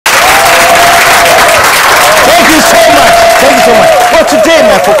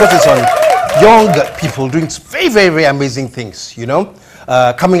my focus is on young people doing very, very, very amazing things, you know.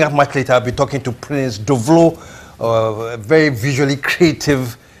 Coming up much later, I'll be talking to Prince Dovlo, very visually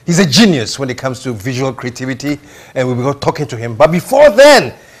creative. He's a genius when it comes to visual creativity, and we'll be talking to him. But before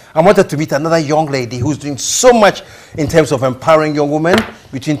then, I wanted to meet another young lady who's doing so much in terms of empowering young women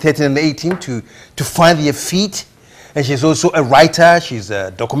between 13 and 18 to find their feet. And she's also a writer, she's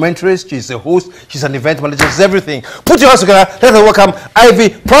a documentarist, she's a host, she's an event manager, she's everything. Put your hands together, let us welcome Ivy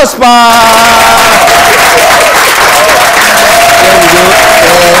Prosper!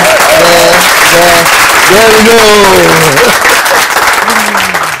 There we go.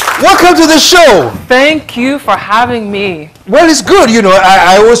 Welcome to the show. Thank you for having me. Well, it's good, you know,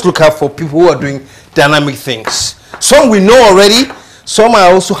 I always look out for people who are doing dynamic things. Some we know already, some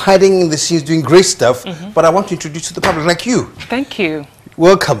are also hiding in the scenes doing great stuff, but I want to introduce to the public like you. Thank you.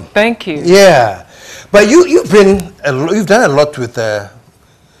 Welcome. Thank you. Yeah. But you've done a lot with,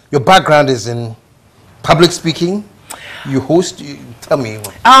 your background is in public speaking. You host, tell me.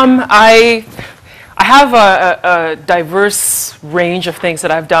 I have a diverse range of things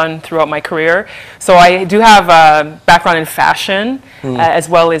that I've done throughout my career. So I do have a background in fashion, as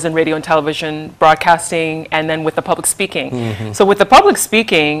well as in radio and television, broadcasting, and then with the public speaking. So with the public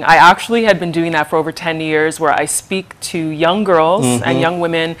speaking, I actually had been doing that for over 10 years, where I speak to young girls and young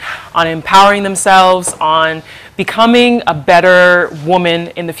women on empowering themselves, on becoming a better woman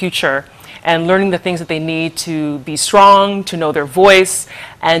in the future, and learning the things that they need to be strong, to know their voice,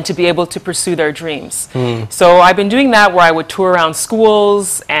 and to be able to pursue their dreams. So I've been doing that, where I would tour around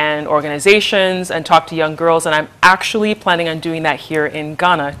schools and organizations and talk to young girls, and I'm actually planning on doing that here in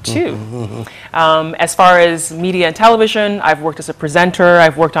Ghana too. As far as media and television, I've worked as a presenter,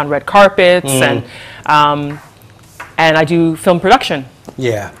 I've worked on red carpets, and I do film production.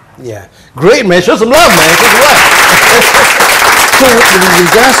 Yeah, yeah. Great, man. Show some love, man. Show some love. So with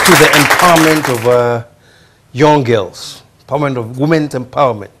regards to the empowerment of young girls, empowerment of women's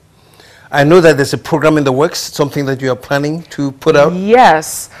empowerment, I know that there's a program in the works, something that you are planning to put out.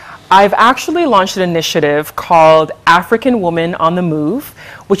 Yes. I've actually launched an initiative called African Women on the Move,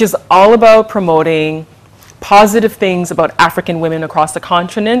 which is all about promoting positive things about African women across the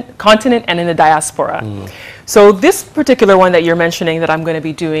continent and in the diaspora. So this particular one that you're mentioning that I'm going to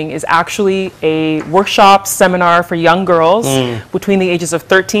be doing is actually a workshop seminar for young girls between the ages of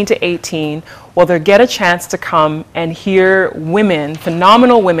 13 to 18, where they'll get a chance to come and hear women,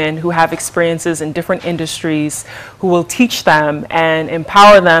 phenomenal women who have experiences in different industries, who will teach them and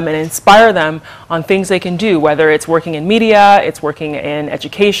empower them and inspire them on things they can do, whether it's working in media, it's working in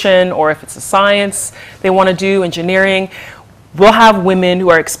education, or if it's a science they want to do, engineering. We'll have women who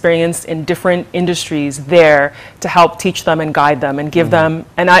are experienced in different industries there to help teach them and guide them and give them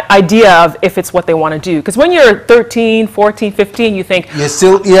an idea of if it's what they want to do. Because when you're 13, 14, 15, you think, you're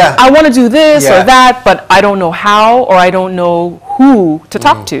still, I want to do this or that, but I don't know how, or I don't know who to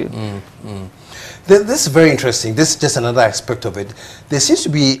talk to. This is very interesting. This is just another aspect of it. There seems to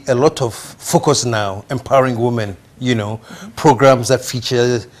be a lot of focus now, empowering women, you know, programs that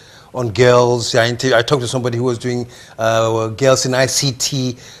feature on girls. I talked to somebody who was doing girls in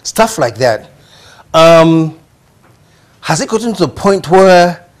ICT, stuff like that. Has it gotten to the point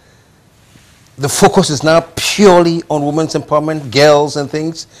where the focus is now purely on women's empowerment, girls and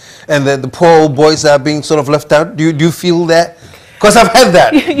things, and the poor old boys are being sort of left out? Do you feel that? Because I've heard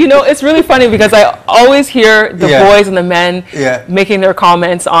that. You know, it's really funny because I always hear the boys and the men making their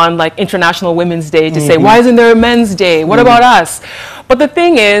comments on like International Women's Day to say, why isn't there a Men's Day? What about us? But the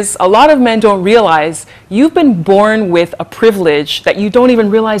thing is, a lot of men don't realize you've been born with a privilege that you don't even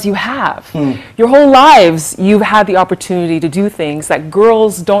realize you have. Your whole lives, you've had the opportunity to do things that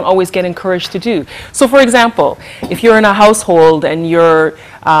girls don't always get encouraged to do. So for example, if you're in a household and you're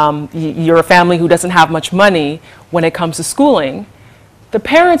a family who doesn't have much money when it comes to schooling, the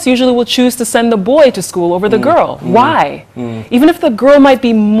parents usually will choose to send the boy to school over the girl. Why? Even if the girl might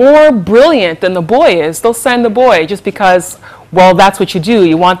be more brilliant than the boy is, they'll send the boy just because, well, that's what you do.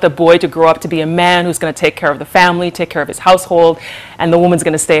 You want the boy to grow up to be a man who's going to take care of the family, take care of his household, and the woman's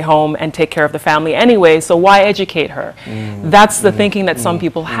going to stay home and take care of the family anyway, so why educate her? That's the thinking that some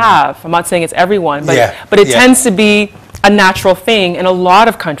people have. I'm not saying it's everyone, but it tends to be a natural thing in a lot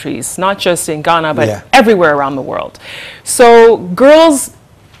of countries, not just in Ghana, but everywhere around the world. So girls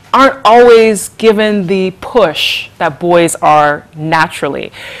aren't always given the push that boys are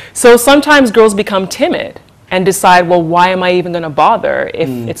naturally. So sometimes girls become timid and decide, well, why am I even going to bother if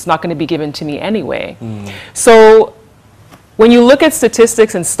it's not going to be given to me anyway? So when you look at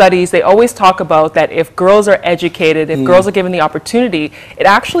statistics and studies, they always talk about that if girls are educated, if girls are given the opportunity, it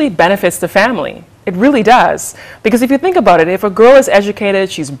actually benefits the family. It really does. Because if you think about it, if a girl is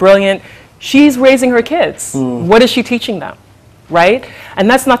educated, she's brilliant, she's raising her kids. What is she teaching them? Right? And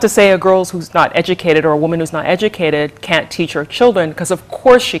that's not to say a girl who's not educated or a woman who's not educated can't teach her children, because of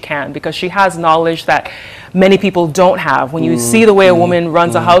course she can, because she has knowledge that many people don't have. When you see the way a woman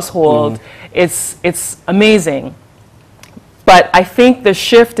runs a household, it's amazing. But I think the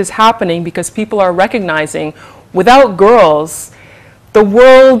shift is happening because people are recognizing without girls, the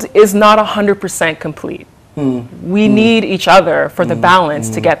world is not 100% complete. We need each other for the balance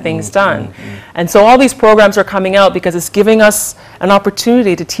to get things done. And so all these programs are coming out because it's giving us an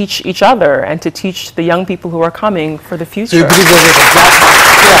opportunity to teach each other and to teach the young people who are coming for the future. So you believe there's a gap?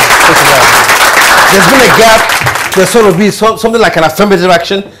 Yeah, there's been a gap. There's sort of been something like an affirmative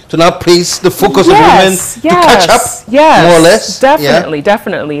action to now place the focus of women to catch up, more or less? Definitely,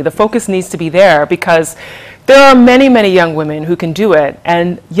 definitely. The focus needs to be there because there are many, many young women who can do it,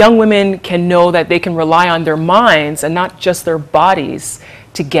 and young women can know that they can rely on their minds and not just their bodies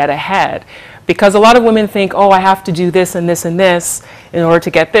to get ahead. Because a lot of women think, oh, I have to do this and this and this in order to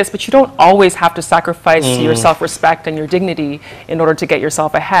get this, but you don't always have to sacrifice your self-respect and your dignity in order to get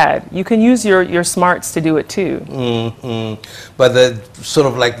yourself ahead. You can use your smarts to do it too. But the sort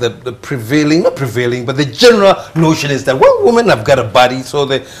of like the prevailing, not prevailing, but the general notion is that, well, women have got a body, so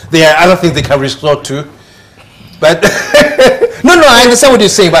there are other things they can resort to. But no, I understand what you're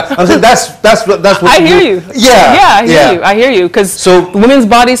saying, but I'm saying that's what I hear you. Yeah, I hear you. Because women's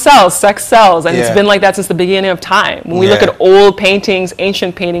body sells, sex sells, and it's been like that since the beginning of time. When we look at old paintings,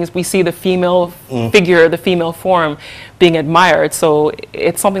 ancient paintings, we see the female figure, the female form being admired. So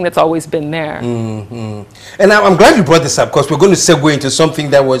it's something that's always been there. And I'm glad you brought this up, because we're going to segue into something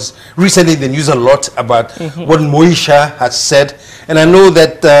that was recently in the news a lot about what Moesha has said. And I know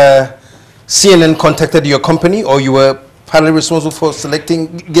that CNN contacted your company, or you were partly responsible for selecting.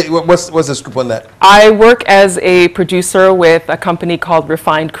 What's the scoop on that? I work as a producer with a company called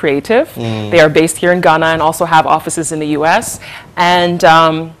Refined Creative. They are based here in Ghana and also have offices in the US.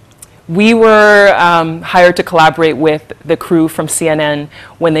 And we were hired to collaborate with the crew from CNN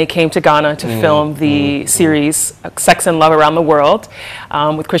when they came to Ghana to film the series Sex and Love Around the World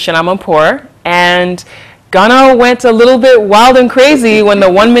with Christian Amanpour. And Ghana went a little bit wild and crazy when the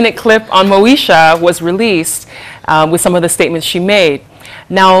 1-minute clip on Moesha was released with some of the statements she made.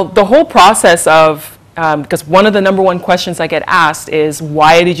 Now, the whole process of, because one of the #1 questions I get asked is,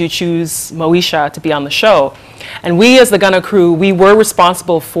 why did you choose Moesha to be on the show? And we, as the Ghana crew, we were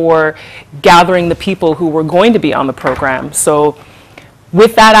responsible for gathering the people who were going to be on the program. So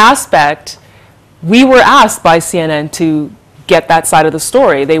with that aspect, we were asked by CNN to get that side of the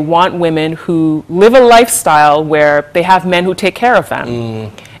story. They want women who live a lifestyle where they have men who take care of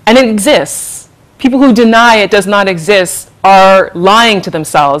them. And it exists. People who deny it does not exist are lying to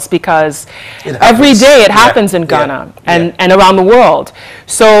themselves, because every day it happens in Ghana and around the world.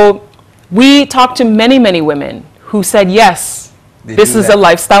 So we talked to many, many women who said, yes, this is a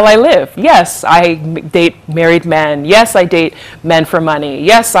lifestyle I live. Yes, I date married men. Yes, I date men for money.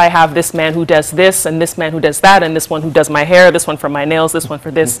 Yes, I have this man who does this, and this man who does that, and this one who does my hair, this one for my nails, this one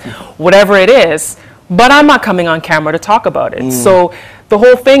for this, whatever it is. But I'm not coming on camera to talk about it. So the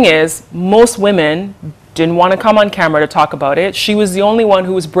whole thing is, most women didn't want to come on camera to talk about it. She was the only one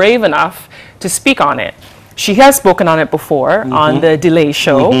who was brave enough to speak on it. She has spoken on it before on the Delay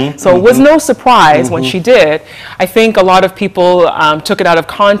show, so it was no surprise when she did. I think a lot of people took it out of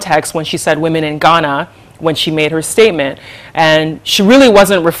context when she said women in Ghana, when she made her statement. And she really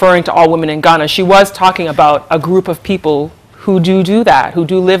wasn't referring to all women in Ghana. She was talking about a group of people who do that, who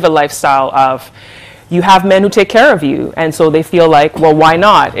do live a lifestyle of, you have men who take care of you. And so they feel like, well, why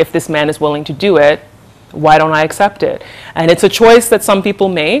not? If this man is willing to do it, why don't I accept it? And it's a choice that some people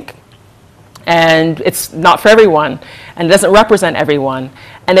make. And it's not for everyone, and it doesn't represent everyone.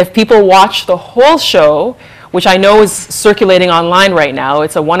 And if people watch the whole show, which I know is circulating online right now,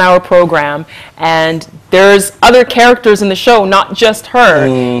 it's a 1-hour program, and there's other characters in the show, not just her.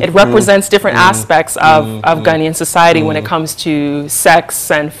 It represents different aspects of Ghanaian society when it comes to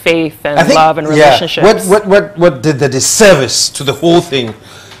sex and faith and love and relationships. What did the disservice to the whole thing?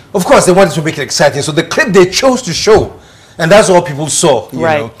 Of course, they wanted to make it exciting, so the clip they chose to show, and that's all people saw, you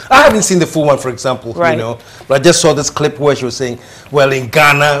know. I haven't seen the full one, for example, you know, but I just saw this clip where she was saying, well, in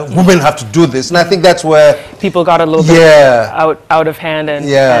Ghana, women have to do this. And I think that's where people got a little bit out of hand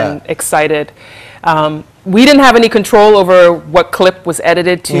and excited. We didn't have any control over what clip was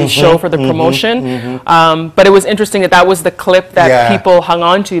edited to show for the promotion, but it was interesting that that was the clip that people hung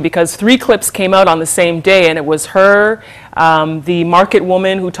on to, because 3 clips came out on the same day, and it was her, the market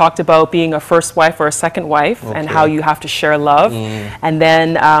woman who talked about being a first wife or a second wife and how you have to share love, and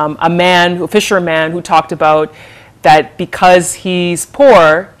then a man, a fisherman, who talked about that because he's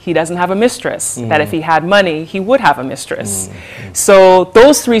poor, he doesn't have a mistress, that if he had money, he would have a mistress. So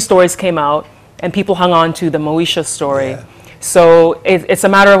those 3 stories came out, and people hung on to the Moesha story. So it's a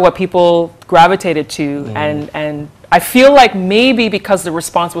matter of what people gravitated to, and I feel like maybe because the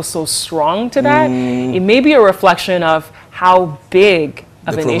response was so strong to that, it may be a reflection of how big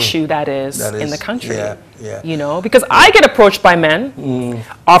of an issue that is in the country. You know, because I get approached by men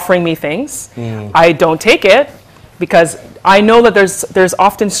offering me things. I don't take it, because I know that there's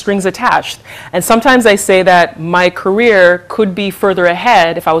often strings attached. And sometimes I say that my career could be further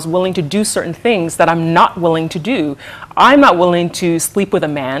ahead if I was willing to do certain things that I'm not willing to do. I'm not willing to sleep with a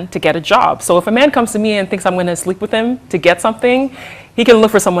man to get a job. So if a man comes to me and thinks I'm going to sleep with him to get something, he can look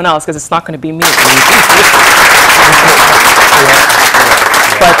for someone else, because it's not going to be me.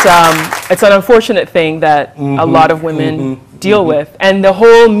 But it's an unfortunate thing that a lot of women deal with. And the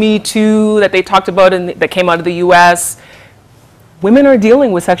whole Me Too that they talked about that came out of the US, women are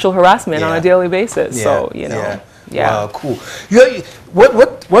dealing with sexual harassment on a daily basis. So, you know, Wow, cool.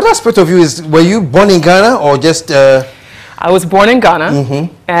 What aspect of you were you born in Ghana or just... I was born in Ghana,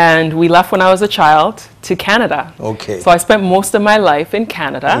 and we left when I was a child to Canada. So I spent most of my life in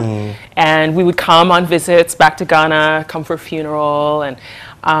Canada, and we would come on visits back to Ghana, come for a funeral,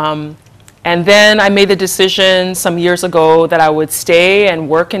 and then I made the decision some years ago that I would stay and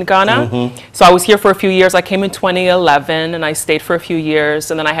work in Ghana. So I was here for a few years. I came in 2011, and I stayed for a few years,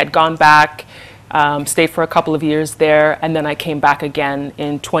 and then I had gone back, stayed for a couple of years there, and then I came back again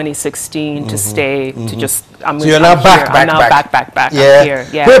in 2016 to stay, to just, so you're now back. I'm here.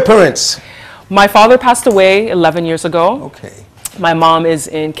 Who are your parents? My father passed away 11 years ago. My mom is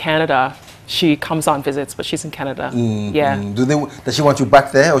in Canada. She comes on visits, but she's in Canada. Does she want you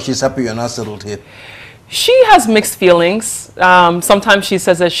back there, or she's happy you're not settled here? She has mixed feelings. Sometimes she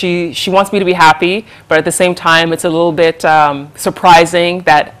says that she wants me to be happy, but at the same time, it's a little bit surprising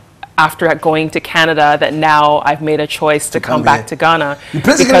that after going to Canada, that now I've made a choice to come back to Ghana. You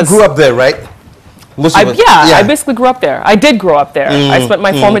basically grew up there, right? I basically grew up there. I did grow up there. I spent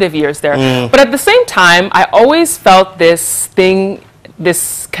my formative years there. But at the same time, I always felt this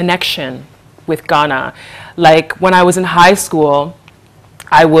connection with Ghana. Like when I was in high school,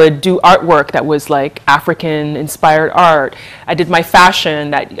 I would do artwork that was like African-inspired art. I did my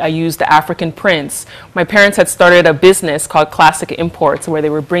fashion that I used the African prints. My parents had started a business called Classic Imports, where they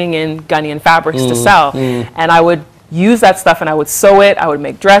were bringing in Ghanaian fabrics to sell. And I would use that stuff and I would sew it. I would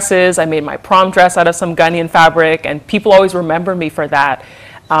make dresses. I made my prom dress out of some Ghanaian fabric, and people always remember me for that.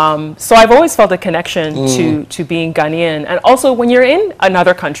 So I've always felt a connection to being Ghanaian. And also when you're in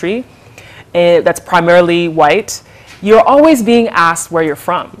another country that's primarily white, you're always being asked where you're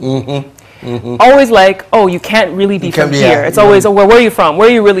from. Always like, oh, you can't really be from here. It's always, oh, where are you from? Where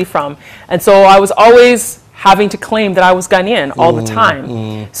are you really from? And so I was always having to claim that I was Ghanaian all the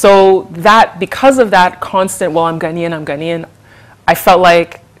time. So that, because of that constant, well, I'm Ghanaian, I felt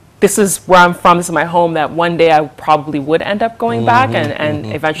like this is where I'm from, this is my home, that one day I probably would end up going back, and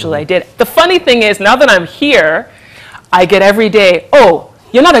eventually I did. The funny thing is, now that I'm here, I get every day, oh,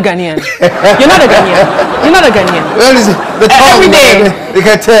 you're not a Ghanaian. You're not a Ghanaian. You're not a Ghanaian. Well, every day. You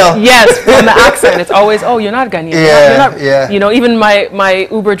can tell. Yes, from the accent, it's always, oh, you're not a Ghanaian. You're not, you know, even my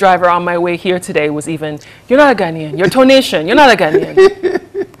Uber driver on my way here today was even, you're not a Ghanaian. You're Tonation. You're not a Ghanaian.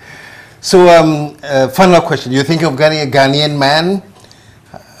 So, final question. You think of Ghanaian man?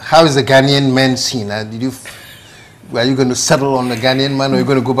 How is the Ghanaian man seen? Are you going to settle on the Ghanaian man, or are you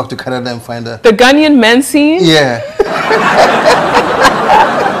going to go back to Canada and find a... The Ghanaian men scene? Yeah.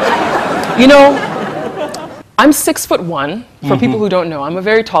 You know, I'm 6'1". For people who don't know, I'm a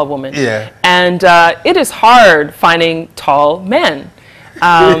very tall woman. Yeah. And it is hard finding tall men.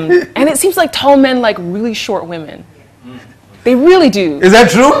 And it seems like tall men like really short women. They really do. Is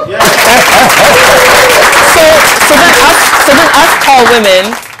that true? Yeah. So then us tall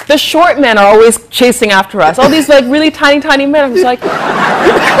women, the short men are always chasing after us. All these like really tiny men. I'm just like,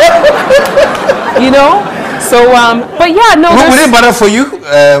 you know? So, but yeah, no. Would it matter for you?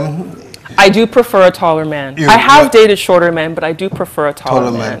 I do prefer a taller man. I have dated shorter men, but I do prefer a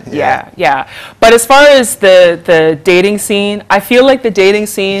taller man. Yeah. But as far as the dating scene, I feel like the dating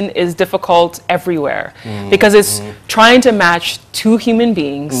scene is difficult everywhere because it's trying to match two human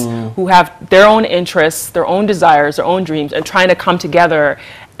beings who have their own interests, their own desires, their own dreams, and trying to come together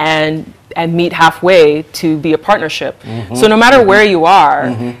and meet halfway to be a partnership. So no matter where you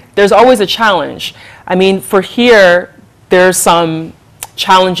are, there's always a challenge. I mean, for here, there's some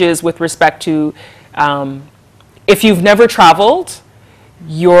challenges with respect to if you've never traveled,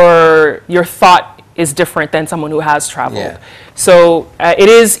 your thought is different than someone who has traveled. Yeah. So it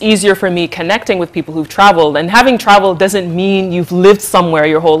is easier for me connecting with people who've traveled, and having traveled doesn't mean you've lived somewhere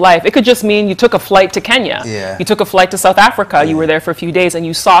your whole life. It could just mean you took a flight to Kenya. Yeah. You took a flight to South Africa. You were there for a few days and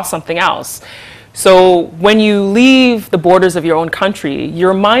you saw something else. So when you leave the borders of your own country,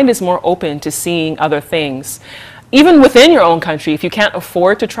 your mind is more open to seeing other things. Even within your own country, if you can't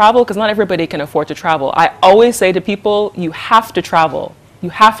afford to travel, because not everybody can afford to travel, I always say to people, you have to travel. You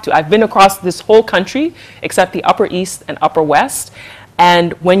have to. I've been across this whole country, except the Upper East and Upper West.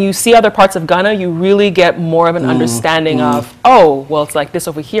 And when you see other parts of Ghana, you really get more of an understanding of, oh, well, it's like this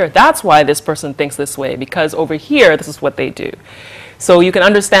over here. That's why this person thinks this way, because over here, this is what they do. So you can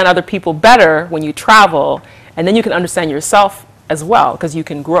understand other people better when you travel, and then you can understand yourself as well, because you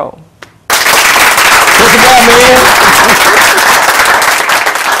can grow.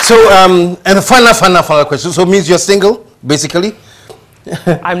 So, and a final question. So it means you're single, basically?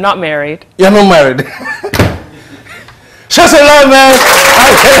 I'm not married. You're not married. Show some love, man.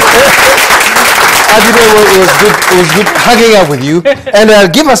 It was good hanging out with you.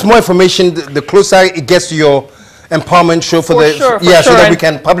 And give us more information the closer it gets to your empowerment show so that we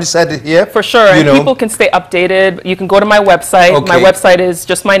can publicize it here. For sure, and people can stay updated. You can go to my website. Okay. My website is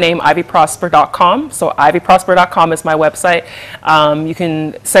just my name, ivyprosper.com. So ivyprosper.com is my website. You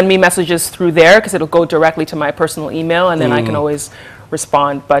can send me messages through there because it'll go directly to my personal email, and then I can always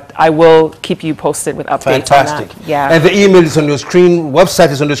respond, but I will keep you posted with updates on that. Yeah. And the email is on your screen,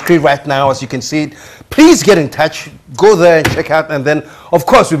 website is on the screen right now, as you can see it. Please get in touch, go there and check out, and then, of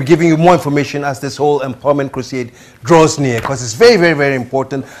course, we'll be giving you more information as this whole empowerment crusade draws near, because it's very, very, very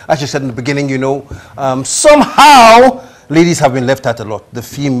important. As you said in the beginning, somehow ladies have been left out a lot. The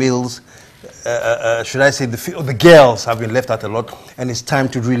females, should I say, the girls have been left out a lot, and it's time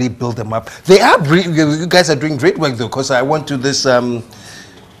to really build them up. You guys are doing great work, though, because I went to this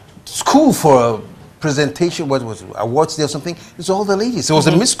school for a presentation, what was it, awards day or something. It's all the ladies. It was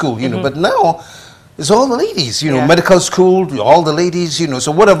a Miss School, but now it's all the ladies, medical school, all the ladies,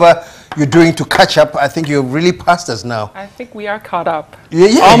 so whatever you're doing to catch up, I think you're really past us now. I think we are caught up.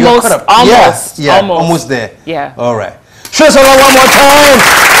 Yeah, almost, you're caught up. Almost there. Yeah. All right. Show us one more time.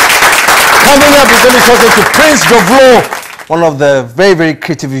 Coming up, we're going to be talking to Prince Dovlo, one of the very, very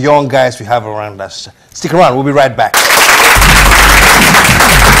creative young guys we have around us. Stick around, we'll be right back.